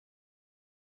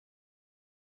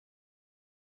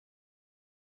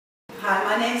Hi,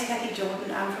 my name is Kathy Jordan.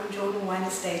 I'm from Jordan Wine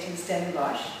Estate in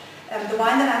Stellenbosch. The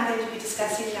wine that I'm going to be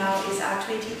discussing now is our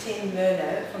 2010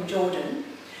 Merlot from Jordan.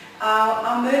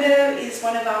 Our Merlot is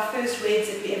one of our first reds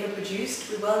that we ever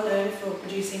produced. We're well known for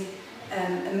producing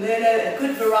a Merlot, a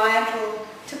good varietal,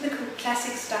 typical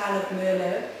classic style of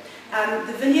Merlot.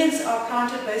 The vineyards are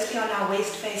planted mostly on our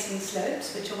west-facing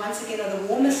slopes, which are once again are the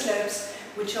warmer slopes,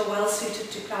 which are well suited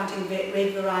to planting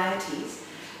red varieties.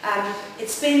 It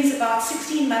spends about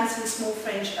 16 months in small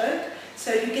French oak,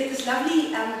 so you get this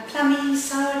lovely plummy,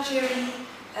 sour cherry,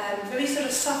 very sort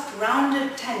of soft,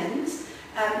 rounded tannins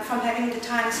from having the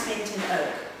time spent in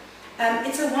oak.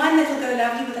 It's a wine that will go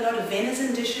lovely with a lot of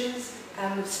venison dishes,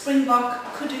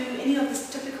 springbok, kudu, any of the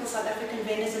typical South African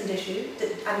venison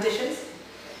dishes.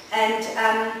 And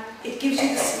it gives you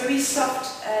this very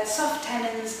soft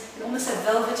tannins and almost a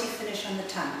velvety finish on the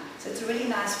tongue. So it's a really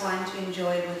nice wine to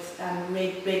enjoy with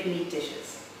red meat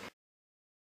dishes.